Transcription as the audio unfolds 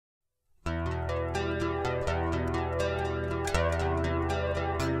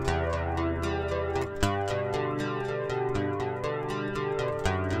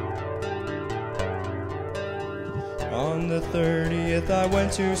the 30th I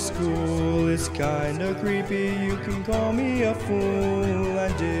went to school. It's kinda creepy, you can call me a fool. I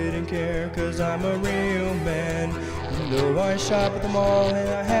didn't care cause I'm a real man. Though I shop at the mall and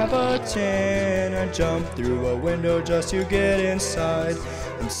I have a tan, I jumped through a window just to get inside.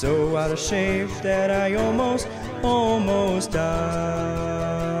 I'm so out of shape that I almost died.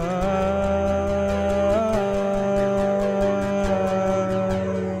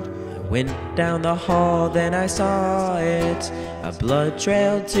 Went down the hall, then I saw it. A blood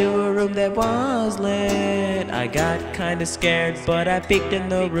trail to a room that was lit. I got kinda scared, but I peeked in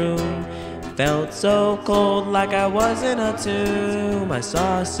the room. Felt so cold, like I was in a tomb. I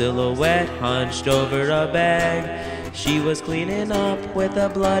saw a silhouette hunched over a bag. She was cleaning up with a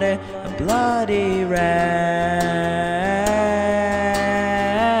bloody rag.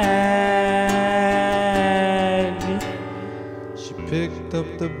 She picked up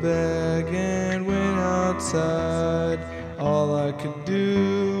the bag and went outside. All I could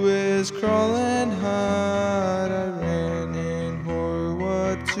do is crawl and hide. I ran in horror,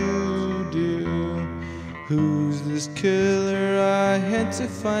 what to do? Who's this killer? I had to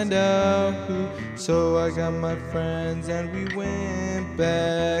find out who. So I got my friends and we went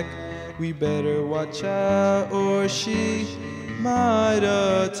back. We better watch out or she might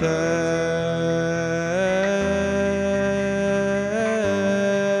attack.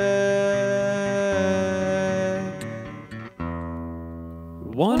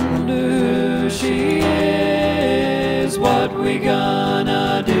 Wonder who she is, what we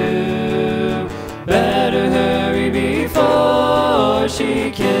gonna do? Better hurry before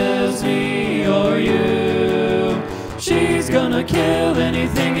she kills me or you. She's gonna kill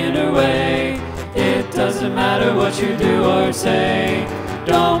anything in her way. It doesn't matter what you do or say.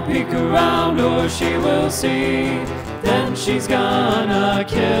 Don't peek around or she will see. Then she's gonna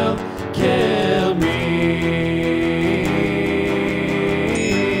kill me.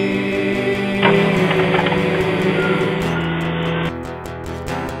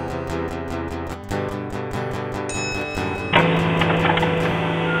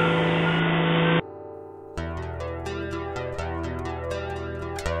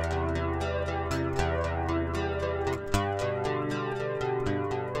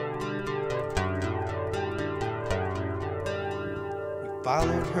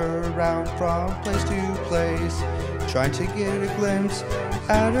 Followed her around from place to place, trying to get a glimpse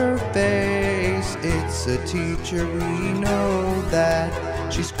at her face. It's a teacher, we know that.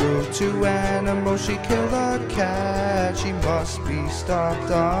 She's cruel to animals, she killed a cat. She must be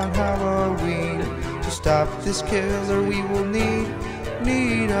stopped on Halloween. To stop this killer, we will need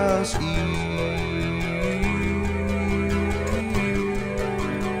us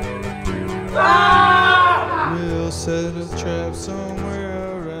We'll set a trap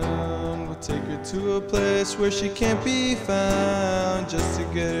somewhere around. We'll take her to a place where she can't be found. Just to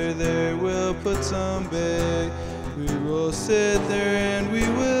get her there, we'll put some bait. We will sit there and we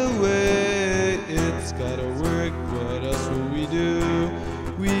will wait. It's gotta work, what else will we do?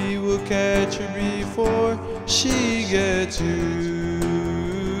 We will catch her before she gets you.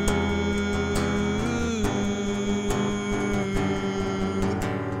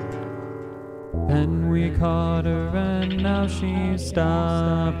 And we caught her and now she's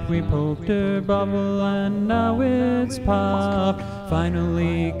stopped. We poked her bubble and now it's popped.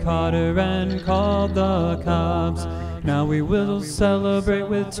 Finally caught her and called the cops. Now we will celebrate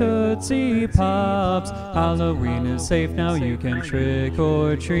with Tootsie Pops. Halloween is safe, now you can trick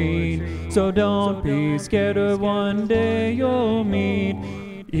or treat. So don't be scared or one day you'll meet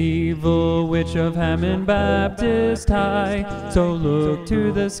evil witch of Hammond Baptist High. So look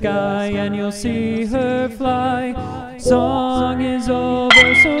to the sky and you'll see her fly. Song is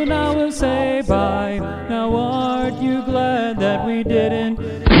over, so now we'll say bye. Now aren't you glad that we didn't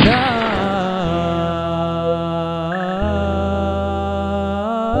die?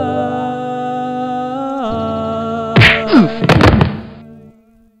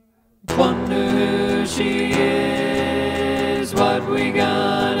 Wonder who she is, what we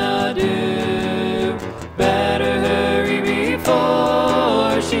gonna do? Better hurry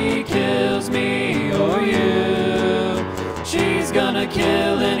before she kills me or you. She's gonna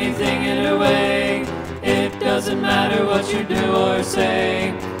kill anything in her way. It doesn't matter what you do or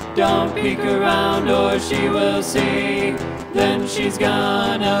say. Don't peek around or she will see. Then she's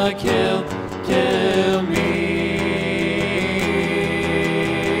gonna kill me.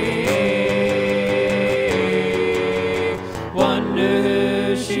 Wonder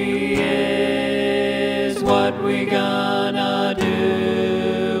who she is, what we gonna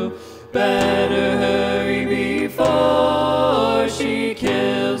do? Better hurry before she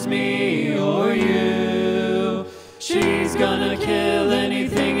kills me or you. She's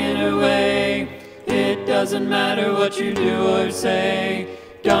doesn't matter what you do or say.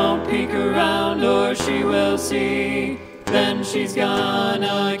 Don't peek around or she will see. Then she's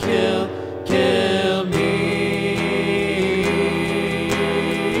gonna kill